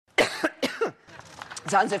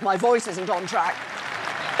Sounds as if my voice isn't on track.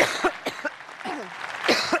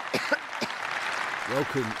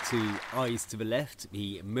 Welcome to Eyes to the Left,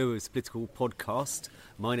 the Mirror's political podcast.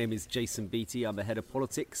 My name is Jason Beattie. I'm the head of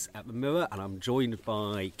politics at the Mirror, and I'm joined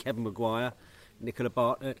by Kevin Maguire, Nicola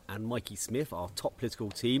Bartlett and Mikey Smith, our top political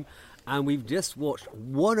team. And we've just watched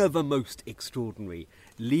one of the most extraordinary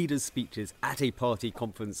leaders' speeches at a party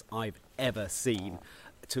conference I've ever seen.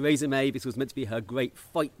 Theresa May, this was meant to be her great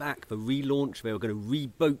fight back, the relaunch. They were going to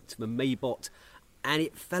reboot the Maybot, and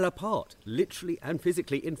it fell apart, literally and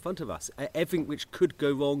physically in front of us. Everything which could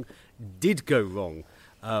go wrong did go wrong.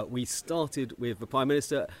 We started with the Prime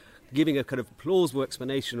Minister giving a kind of plausible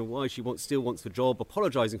explanation of why she still wants the job,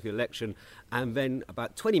 apologising for the election, and then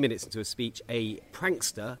about 20 minutes into a speech, a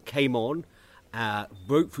prankster came on,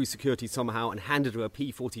 broke through security somehow and handed her a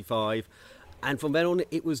P45. And from then on,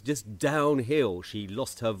 it was just downhill. She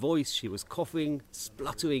lost her voice, she was coughing,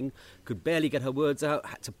 spluttering, could barely get her words out,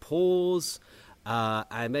 had to pause.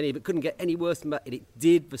 And many of it couldn't get any worse than that. And it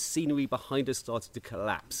did. The scenery behind us started to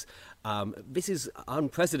collapse. This is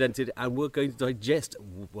unprecedented, and we're going to digest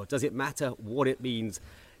what does it matter, what it means,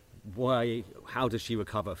 why, how does she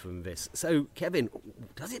recover from this? So, Kevin,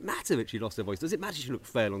 does it matter that she lost her voice? Does it matter she looked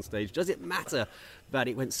frail on stage? Does it matter that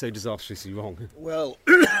it went so disastrously wrong? Well,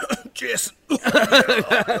 Jason,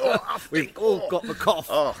 we've all got the cough.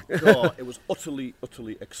 Oh, God, it was utterly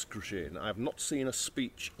excruciating. I have not seen a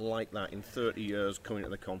speech like that in 30 years coming to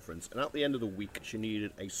the conference. And at the end of the week, she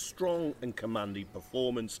needed a strong and commanding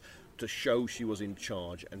performance to show she was in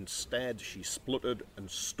charge. Instead, she spluttered and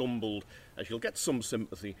stumbled, and she'll get some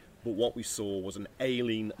sympathy, but what we saw was an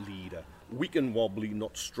ailing leader. Weak and wobbly,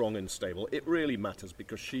 not strong and stable. It really matters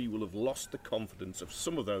because she will have lost the confidence of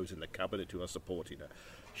some of those in the cabinet who are supporting her.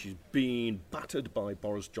 She's been battered by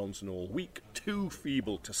Boris Johnson all week, too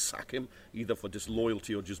feeble to sack him, either for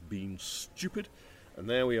disloyalty or just being stupid. And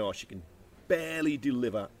there we are, she can barely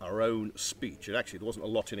deliver her own speech. And actually, there wasn't a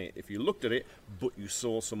lot in it if you looked at it, but you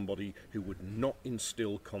saw somebody who would not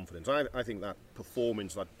instill confidence. I think that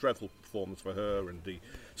performance, that dreadful performance for her, and the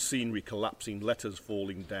scenery collapsing, letters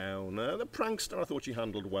falling down, the prankster I thought she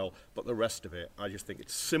handled well, but the rest of it, I just think it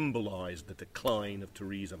symbolised the decline of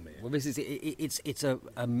Theresa May. Well, this is it's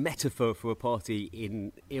a metaphor for a party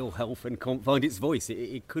in ill health and can't find its voice.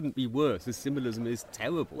 It couldn't be worse. The symbolism is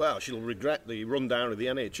terrible. Well, she'll regret the rundown of the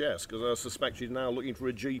NHS because I suspect she's now looking for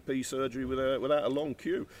a GP surgery without a long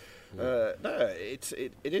queue. No, it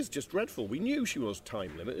is just dreadful. We knew she was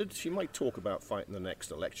time limited. She might talk about fighting the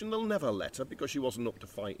next election. They'll never let her because she wasn't up to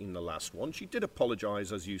fighting the last one. She did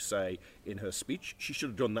apologise, as you say, in her speech. She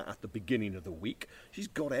should have done that at the beginning of the week. She's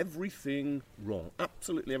got everything wrong,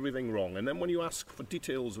 absolutely everything wrong. And then when you ask for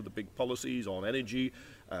details of the big policies on energy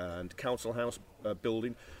and council house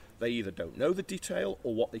building, they either don't know the detail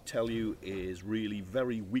or what they tell you is really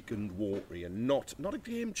very weak and watery and not a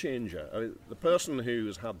game changer. The person who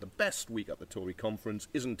has had the best week at the Tory conference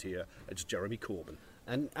isn't here. It's Jeremy Corbyn.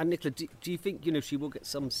 And Nicola, do you think she will get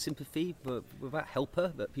some sympathy? Will that help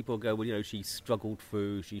her? That people go, well, she struggled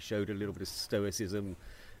through. She showed a little bit of stoicism.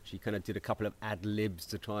 She kind of did a couple of ad libs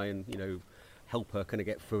to try and help her kind of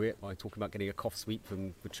get through it by talking about getting a cough sweep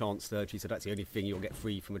from the Chancellor. She said that's the only thing you'll get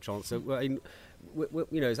free from a Chancellor. Well,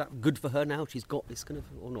 is that good for her now? She's got this kind of,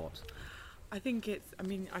 or not? I think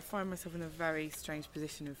I find myself in a very strange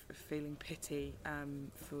position of feeling pity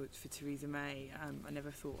for Theresa May. I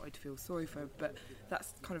never thought I'd feel sorry for her, but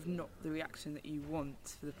that's kind of not the reaction that you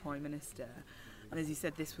want for the Prime Minister. And as you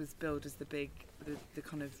said, this was billed as the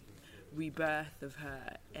kind of rebirth of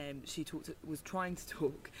her. She was trying to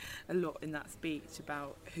talk a lot in that speech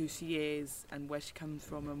about who she is and where she comes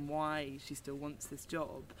from and why she still wants this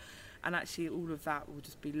job. And actually all of that will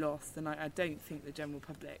just be lost. And I don't think the general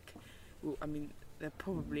public will, they're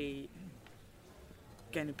probably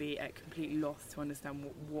going to be at complete loss to understand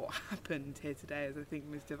what happened here today, as I think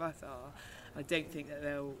most of us are. I don't think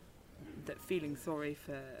that feeling sorry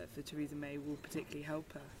for Theresa May will particularly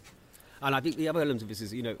help her. And I think the other element of this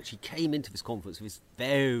is, she came into this conference with this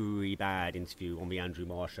very bad interview on the Andrew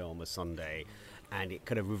Marr show on the Sunday, and it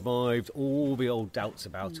kind of revived all the old doubts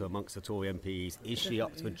about her amongst the Tory MPs. Is she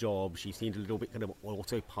up to the job? She seemed a little bit kind of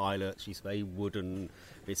autopilot. She's very wooden.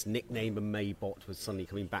 This nickname of Maybot was suddenly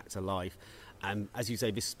coming back to life. And as you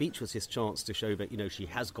say, this speech was his chance to show that, she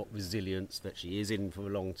has got resilience, that she is in for the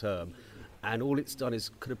long term. And all it's done is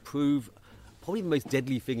kind of prove probably the most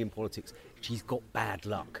deadly thing in politics. She's got bad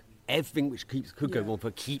luck. Everything which could go wrong for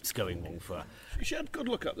her keeps going wrong for her. She had good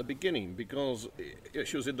luck at the beginning because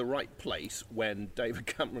she was in the right place when David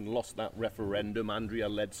Cameron lost that referendum. Andrea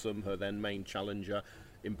Leadsom, her then main challenger,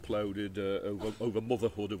 imploded over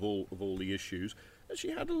motherhood of all the issues.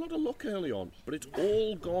 she had a lot of luck early on, but it's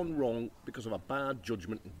all gone wrong because of a bad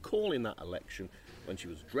judgment in calling that election when she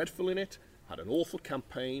was dreadful in it, had an awful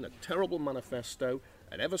campaign, a terrible manifesto,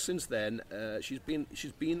 and ever since then she's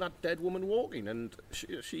been that dead woman walking, and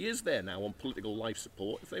she is there now on political life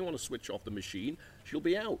support. If they want to switch off the machine, she'll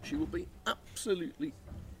be out. She will be absolutely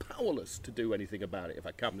powerless to do anything about it if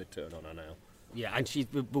a cabinet turn on her now. Yeah, and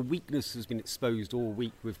the weakness has been exposed all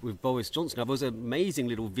week with Boris Johnson. Now, there was an amazing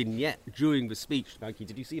little vignette during the speech, Mikey.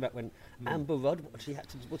 Did you see that when Amber Rudd, what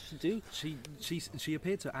did she do? She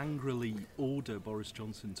appeared to angrily order Boris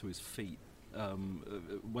Johnson to his feet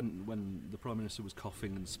when the Prime Minister was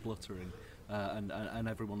coughing and spluttering, and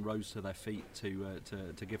everyone rose to their feet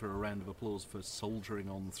to give her a round of applause for soldiering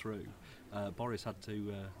on through. Boris had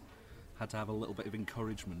to have a little bit of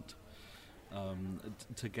encouragement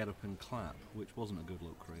to get up and clap, which wasn't a good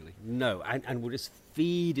look, really. No, and we'll just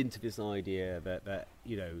feed into this idea that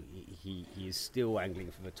you know, he is still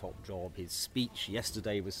angling for the top job. His speech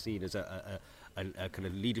yesterday was seen as a kind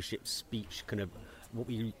of leadership speech, kind of what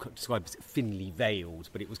we describe as thinly veiled,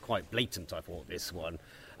 but it was quite blatant, I thought, this one.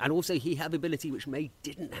 And also he had the ability which May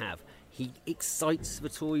didn't have. He excites the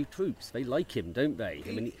Tory troops. They like him, don't they?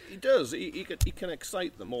 He does. He can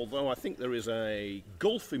excite them, although I think there is a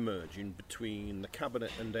gulf emerging between the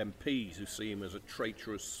Cabinet and MPs who see him as a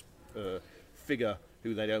traitorous figure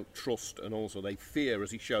who they don't trust, and also they fear, as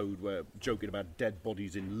he showed, where joking about dead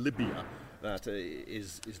bodies in Libya, that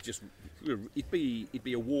is just... It'd be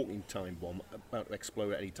a walking time bomb about to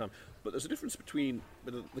explode at any time. But there's a difference between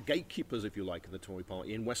the gatekeepers, if you like, of the Tory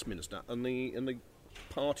party in Westminster and the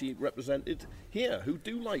party represented here, who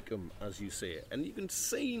do like him, as you see it. And you can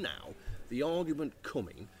see now the argument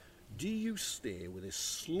coming: do you stay with this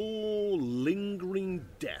slow, lingering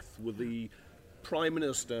death with the Prime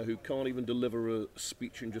Minister who can't even deliver a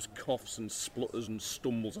speech and just coughs and splutters and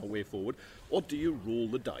stumbles our way forward, or do you roll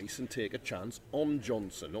the dice and take a chance on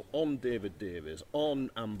Johnson or on David Davis, on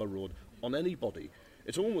Amber Rudd, on anybody?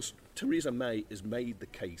 It's almost Theresa May has made the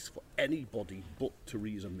case for anybody but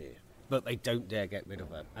Theresa May. But they don't dare get rid of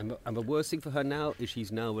her. And the worst thing for her now is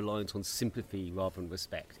she's now reliant on sympathy rather than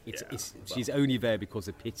respect. She's only there because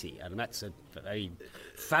of pity, and that's a very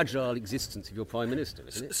fragile existence of your Prime Minister,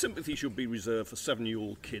 isn't it? Sympathy should be reserved for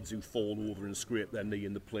 7-year-old kids who fall over and scrape their knee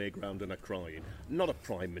in the playground and are crying. Not a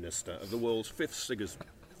Prime Minister of the world's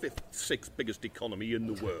sixth biggest economy in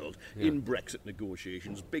the world, in Brexit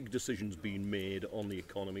negotiations, big decisions being made on the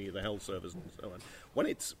economy, the health service and so on. When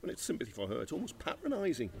it's sympathy for her, it's almost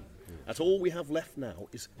patronising. That's all we have left now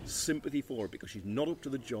is sympathy for her, because she's not up to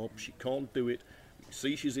the job, she can't do it, we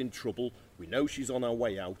see she's in trouble, we know she's on her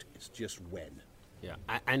way out, it's just when. Yeah,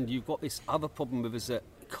 and you've got this other problem with us that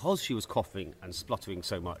because she was coughing and spluttering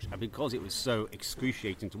so much, and because it was so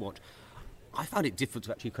excruciating to watch, I found it difficult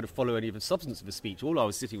to actually kind of follow any of the substance of the speech. All I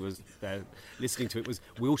was sitting was listening to it was,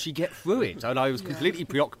 will she get through it? And I was completely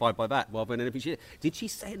preoccupied by that rather than anything. Did she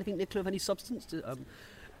say anything, Nicola, of any substance?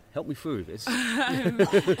 Help me through this.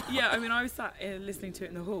 Yeah, I mean, I was sat listening to it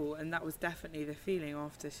in the hall, and that was definitely the feeling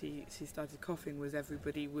after she started coughing.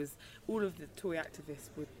 All of the Tory activists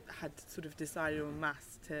had sort of decided en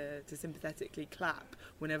masse to sympathetically clap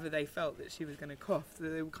whenever they felt that she was going to cough. So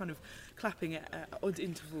they were kind of clapping at odd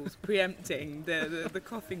intervals, preempting the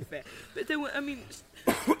coughing fit. But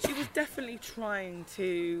she was definitely trying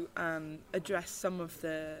to address some of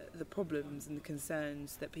the problems and the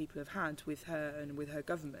concerns that people have had with her and with her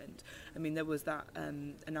government. I mean, there was that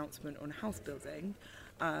announcement on house building,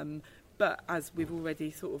 but as we've already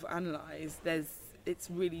sort of analysed, it's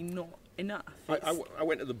really not enough. I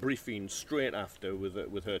went to the briefing straight after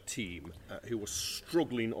with her team, who were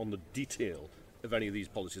struggling on the detail of any of these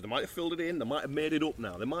policies. They might have filled it in, they might have made it up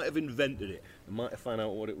now, they might have invented it, they might have found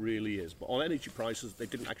out what it really is. But on energy prices, they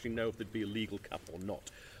didn't actually know if there'd be a legal cap or not.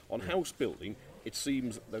 On house building, it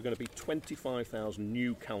seems there are going to be 25,000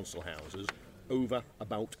 new council houses over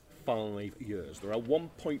about 5 years. There are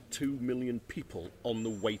 1.2 million people on the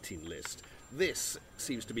waiting list. This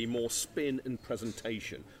seems to be more spin and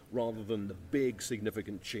presentation rather than the big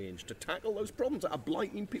significant change to tackle those problems that are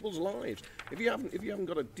blighting people's lives. If you haven't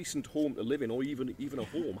got a decent home to live in, or even a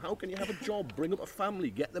home, how can you have a job, bring up a family,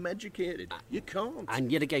 get them educated? You can't.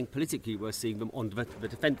 And yet again, politically, we're seeing them on the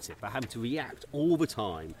defensive. They're having to react all the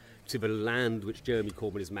time to the land which Jeremy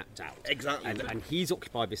Corbyn has mapped out. Exactly. And he's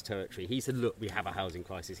occupied this territory. He said, look, we have a housing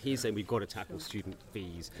crisis. He's saying we've got to tackle student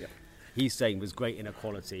fees. Yeah. He's saying there's great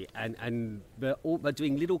inequality. And they're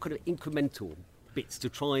doing little kind of incremental bits to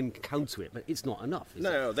try and counter it, but it's not enough, is it?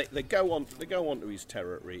 No, they go on to his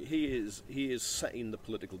territory. He is setting the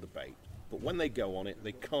political debate. but when they go on it,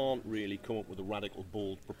 they can't really come up with the radical,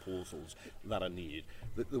 bold proposals that are needed.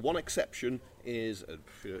 The one exception is,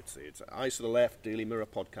 it's Eyes to the Left, Daily Mirror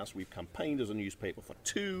podcast. We've campaigned as a newspaper for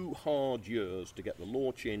 2 hard years to get the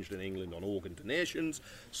law changed in England on organ donations,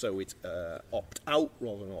 so it's opt-out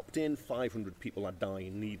rather than opt-in. 500 people are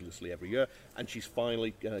dying needlessly every year, and she's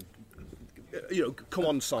finally come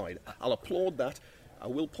on side. I'll applaud that. I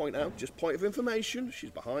will point out, just point of information, she's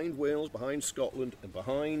behind Wales, behind Scotland, and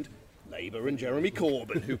behind Labour and Jeremy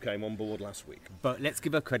Corbyn, who came on board last week. But let's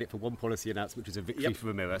give her credit for one policy announcement, which is a victory for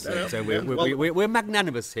the Mirror. Yeah. So we're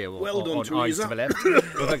magnanimous here Well done, on Eyes Theresa. to the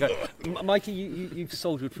Left. Mikey, you've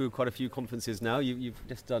soldiered through quite a few conferences now. You've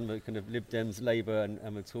just done the kind of Lib Dems, Labour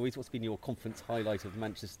and the Tories. What's been your conference highlight of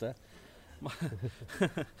Manchester?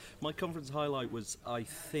 My conference highlight was, I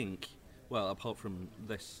think, well, apart from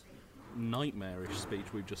this nightmarish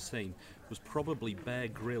speech we've just seen, was probably Bear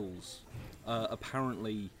Grylls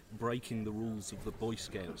apparently breaking the rules of the the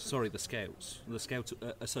Scout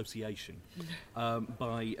Association,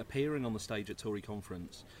 by appearing on the stage at Tory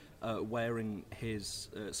conference wearing his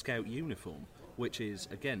Scout uniform, which is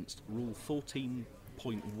against Rule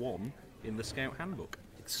 14.1 in the Scout Handbook.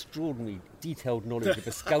 Extraordinary detailed knowledge of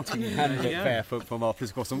the scouting handbook there from our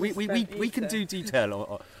political course. We can do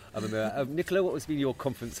detail on the Mirror. Nicola, what has been your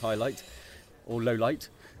conference highlight or low light?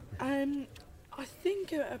 I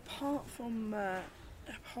think apart from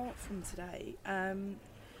today,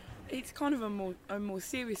 it's kind of a more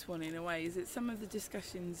serious one in a way. Is that some of the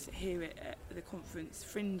discussions here at the conference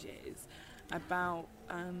fringes about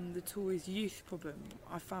the Tories' youth problem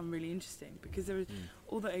I found really interesting, because there is,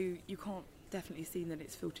 although you can't definitely see that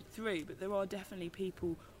it's filtered through, but there are definitely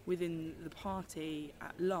people within the party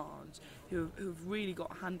at large who've really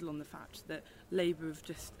got a handle on the fact that Labour have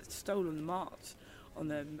just stolen the march on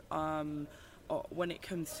them when it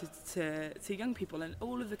comes to young people. And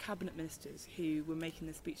all of the cabinet ministers who were making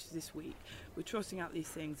their speeches this week were trotting out these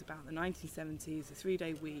things about the 1970s, the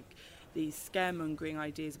 3-day week, these scaremongering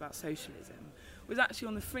ideas about socialism. Was actually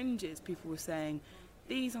on the fringes, people were saying,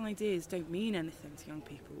 these ideas don't mean anything to young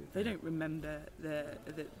people. They don't remember the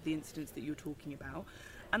incidents that you're talking about.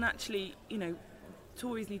 And actually,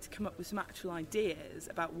 Tories need to come up with some actual ideas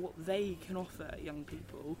about what they can offer young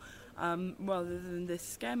people, rather than this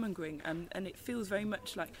scaremongering. And it feels very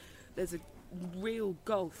much like there's a real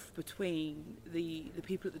gulf between the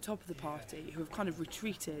people at the top of the party who have kind of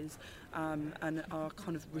retreated and are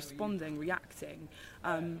kind of reacting,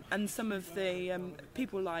 and some of the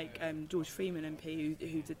people like George Freeman MP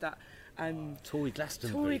who did that Tory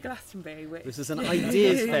Glastonbury. This is an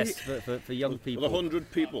ideas fest for young people. For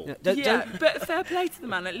 100 people. But fair play to the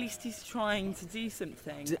man. At least he's trying to do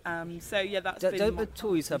something. Don't the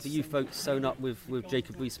Tories have the youth vote sewn up with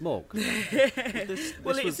Jacob Rees-Mogg? He's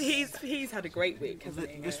had a great week, hasn't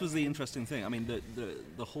he? This was the interesting thing. I mean,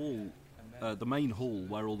 the hall, the main hall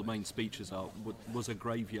where all the main speeches are, was a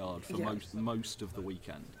graveyard for most of the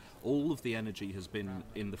weekend. All of the energy has been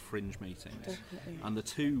in the fringe meetings. Definitely. And the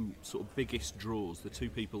two sort of biggest draws, the two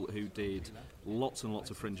people who did lots and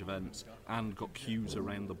lots of fringe events and got queues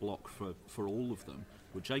around the block for all of them,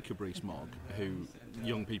 were Jacob Rees-Mogg, who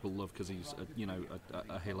young people love because he's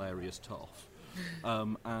a hilarious toff,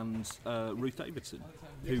 and Ruth Davidson,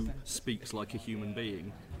 who speaks like a human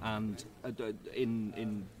being. And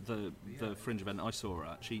in the fringe event I saw her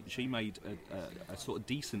at, she made a sort of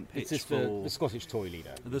decent pitch for the Scottish Tory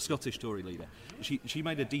leader. The Scottish Tory leader. She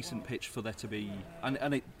made a decent pitch for there to be,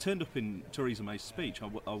 and it turned up in Theresa May's speech. I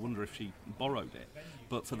wonder if she borrowed it,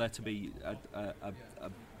 but for there to be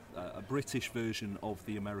a British version of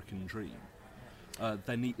the American dream.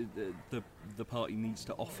 The party needs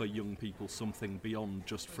to offer young people something beyond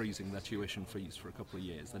just freezing their tuition fees for a couple of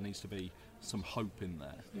years. There needs to be some hope in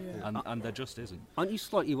there, and there just isn't. Aren't you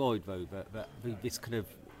slightly worried, though, that this kind of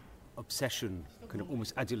obsession, kind of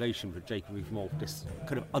almost adulation for Jacob Rees-Mogg, this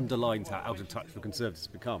kind of underlines how out of touch the Conservatives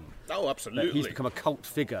have become? Oh, absolutely. That he's become a cult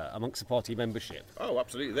figure amongst the party membership. Oh,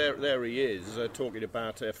 absolutely. There he is, talking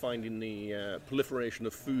about finding the proliferation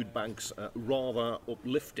of food banks rather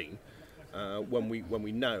uplifting. When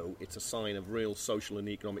we know it's a sign of real social and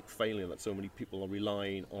economic failure that so many people are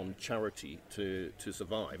relying on charity to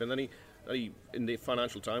survive. And then he in the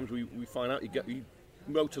Financial Times, we find out he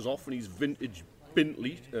motors off in his vintage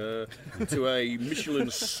Bentley to a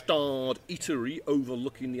Michelin-starred eatery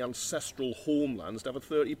overlooking the ancestral homelands to have a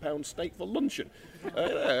 £30 steak for luncheon.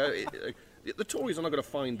 The Tories are not going to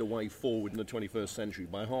find a way forward in the 21st century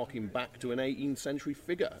by harking back to an 18th century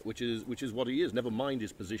figure, which is what he is. Never mind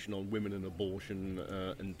his position on women and abortion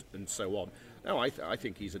and so on. No, I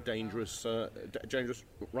think he's a dangerous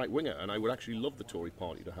right winger, and I would actually love the Tory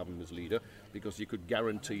party to have him as leader, because you could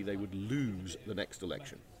guarantee they would lose the next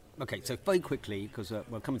election. Okay, so very quickly, because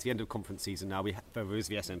we're coming to the end of conference season now. There is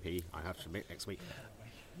the SNP, I have to admit, next week.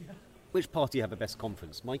 Which party have the best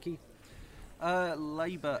conference, Mikey?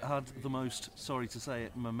 Labour had the most, sorry to say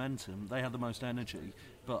it, momentum. They had the most energy,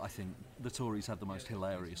 but I think the Tories had the most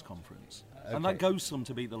hilarious conference. Okay. And that goes some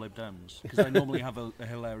to beat the Lib Dems, because they normally have a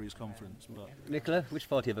hilarious conference. But Nicola, which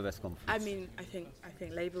party had the best conference? I mean, I think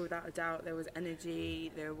Labour, without a doubt, there was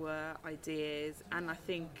energy, there were ideas, and I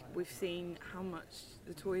think we've seen how much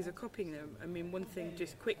the Tories are copying them. I mean, one thing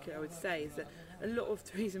just quickly I would say is that a lot of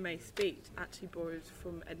Theresa May's speech actually borrowed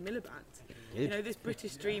from Ed Miliband. Good. You know, this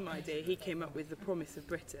British Dream idea, he came up with the promise of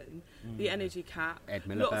Britain, the energy cap, Ed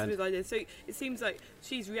lots Miliband. of his ideas. So it seems like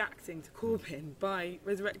she's reacting to Corbyn by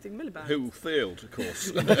resurrecting Miliband. Who failed, of course,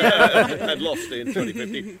 and lost in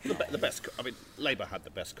 2015. The best. I mean, Labour had the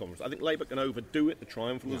best conference. I think Labour can overdo it, the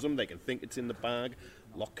triumphalism. They can think it's in the bag.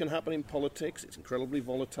 A lot can happen in politics. It's incredibly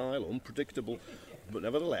volatile, unpredictable. But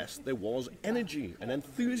nevertheless, there was energy and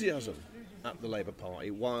enthusiasm at the Labour Party,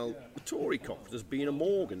 while the Tory conference has been a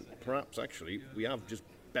morgue, and perhaps actually we have just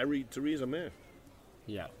buried Theresa May.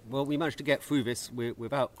 Yeah, well, we managed to get through this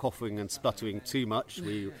without coughing and spluttering too much.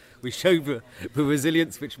 We showed the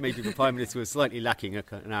resilience which maybe the Prime Minister was slightly lacking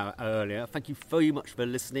an hour earlier. Thank you very much for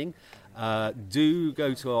listening. Do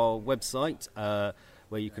go to our website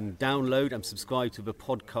where you can download and subscribe to the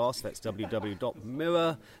podcast. That's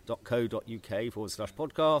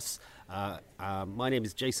www.mirror.co.uk/podcasts. My name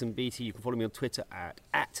is Jason Beattie. You can follow me on Twitter at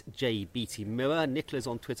JBeattieMirror. Nicola's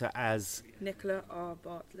on Twitter as Nicola R.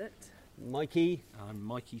 Bartlett. Mikey. I'm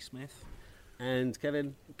Mikey Smith. And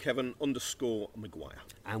Kevin. Kevin_Maguire.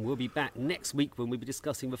 And we'll be back next week when we'll be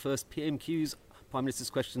discussing the first PMQs, Prime Minister's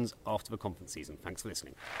questions, after the conference season. Thanks for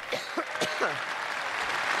listening.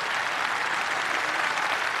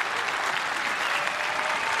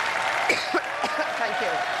 Thank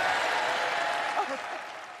you.